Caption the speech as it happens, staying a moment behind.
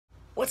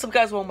What's up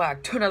guys, welcome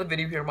back to another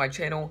video here on my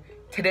channel.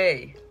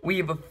 Today, we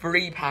have a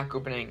free pack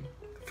opening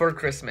for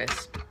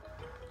Christmas.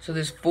 So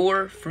there's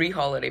 4 free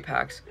holiday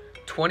packs,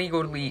 20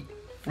 Gold Elite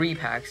free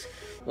packs,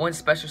 1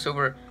 Special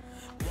Silver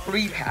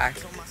free pack,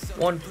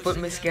 1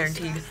 Footmas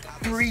Guaranteed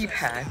free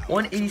pack,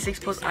 1 86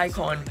 plus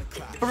Icon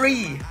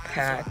free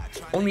pack,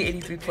 only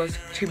 83 plus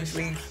Champions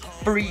League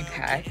free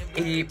pack,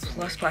 88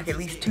 plus pack, at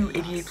least 2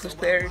 88 plus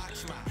players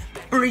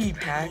free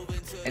pack,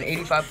 and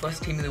 85 plus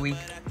Team of the Week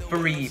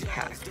free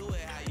pack.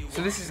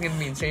 So this is going to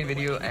be an insane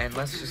video, and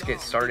let's just get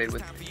started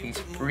with these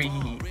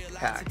free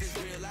packs.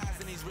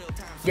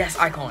 Yes,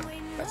 Icon.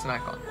 That's an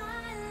Icon.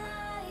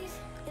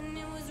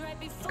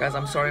 Guys,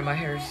 I'm sorry my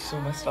hair is so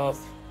messed up.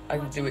 I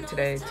didn't do it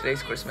today.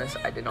 Today's Christmas.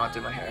 I did not do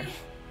my hair.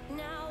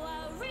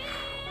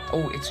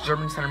 Oh, it's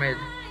German center mid,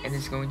 and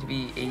it's going to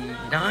be a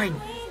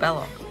 9.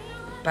 Balak.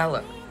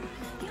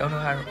 Don't know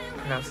how to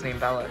pronounce the name.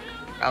 Balak.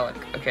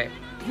 Okay,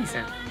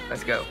 decent.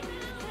 Let's go.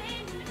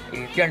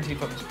 Guaranteed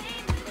focus.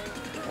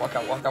 Walk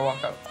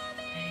out.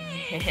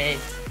 Hey.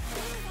 It's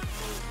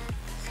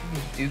gonna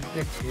be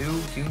duplicate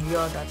too.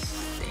 Junior, that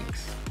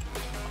stinks.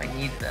 I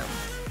need them.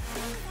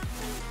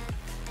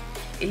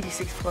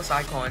 86 plus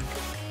Icon.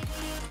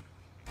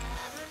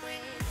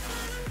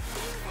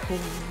 Oh,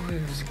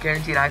 it was a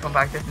guaranteed Icon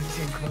back there.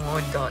 Come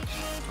on, Dutch.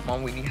 Come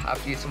on, we have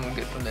to get someone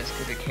good from this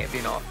because it can't be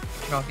enough.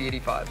 It cannot be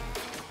 85.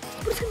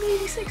 Who's gonna be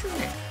 86 in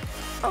there?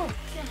 Oh,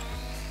 yeah.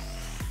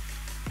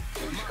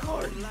 Which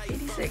card?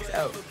 86.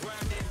 Oh.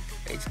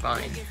 It's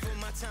fine.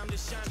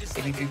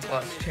 82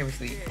 plus Champions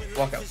League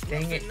walkout.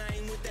 Dang it.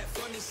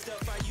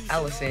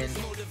 Allison.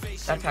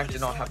 That pack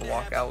did not have a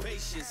walkout.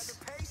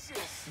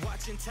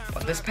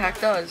 But this pack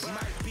does.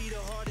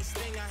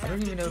 I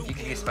don't even know if you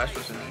can get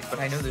specials in these, but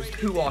I know there's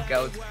 2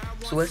 walkouts.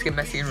 So let's get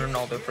Messi and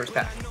Ronaldo first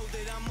pack.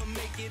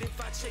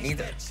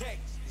 Neither.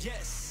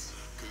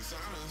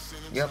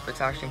 Yep,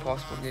 it's actually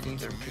impossible to get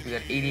either because we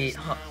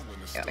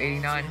got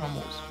 89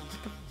 Hummels.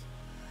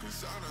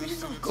 We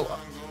just don't go up.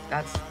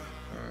 That's.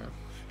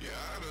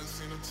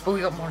 But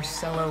we got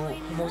Marcelo,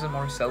 Hummels and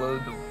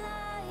Marcelo.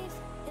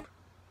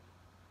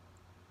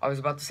 I was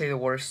about to say the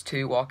worst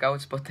 2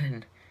 walkouts, but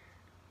then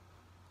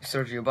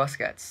Sergio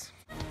Busquets.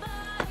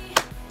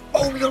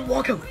 Oh, we got a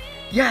walkout!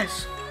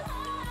 Yes!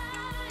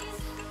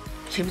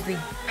 Champions League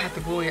Path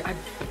to Glory.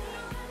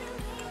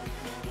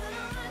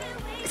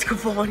 It's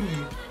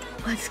Cavani!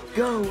 Let's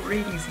go!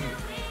 Ratings here.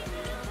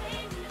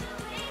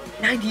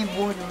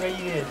 91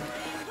 rated.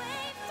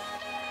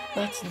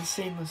 That's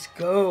insane. Let's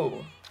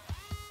go.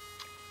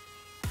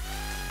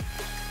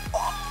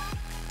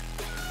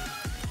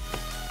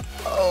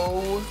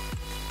 Oh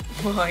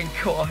my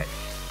god.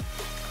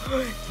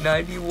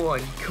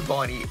 91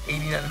 Cavani,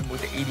 89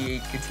 with the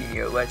 88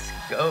 Coutinho. Let's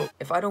go.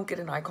 If I don't get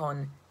an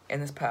icon in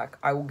this pack,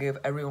 I will give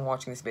everyone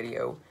watching this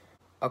video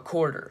a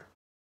quarter.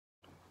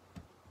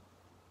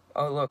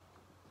 Oh look.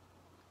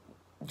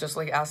 Just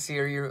like ask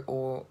Siri,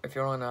 or if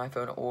you're on an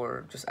iPhone,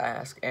 or just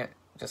ask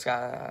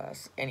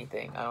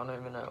anything. I don't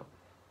even know.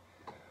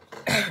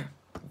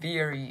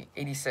 Vieri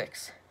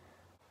 86.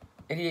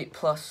 88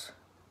 plus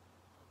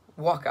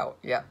walkout.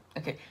 Yeah.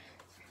 Okay.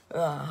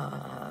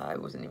 I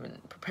wasn't even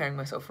preparing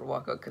myself for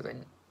walkout because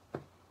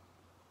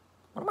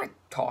what am I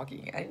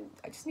talking? I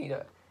just need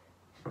a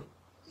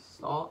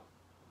stop.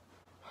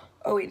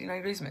 Oh,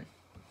 89 Griezmann.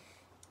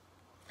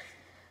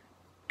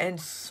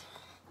 And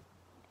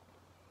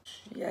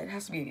yeah, it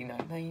has to be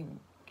 89. Thank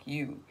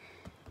you.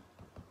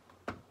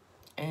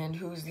 And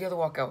who's the other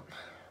walkout?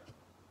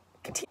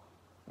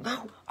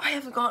 No, I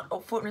haven't got a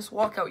Footmas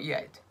walkout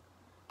yet.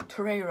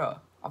 Torreira.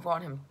 I've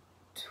got him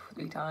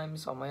 3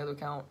 times on my other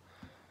account.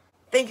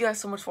 Thank you guys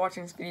so much for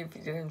watching this video. If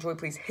you did enjoy,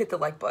 please hit the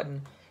like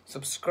button.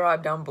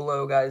 Subscribe down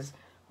below, guys.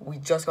 We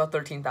just got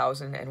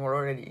 13,000 and we're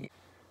already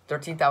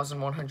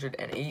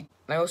 13,108. And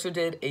I also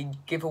did a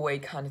giveaway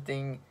kind of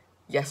thing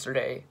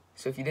yesterday.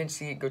 So if you didn't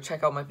see it, go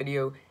check out my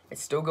video.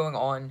 It's still going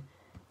on.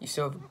 You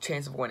still have a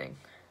chance of winning.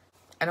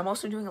 And I'm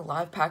also doing a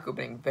live pack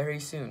opening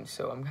very soon.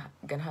 So I'm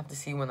going to have to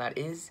see when that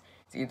is.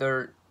 It's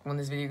either when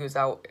this video goes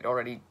out, it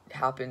already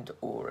happened,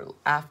 or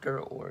after,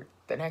 or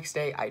the next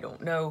day. I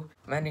don't know.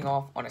 I'm ending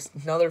off on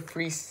another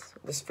free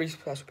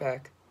special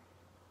pack.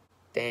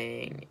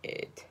 Dang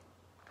it.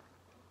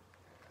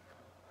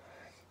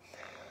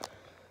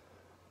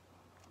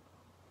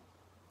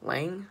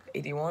 Lang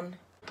 81.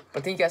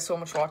 But thank you guys so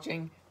much for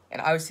watching,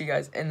 and I will see you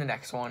guys in the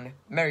next one.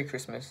 Merry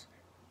Christmas.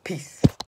 Peace.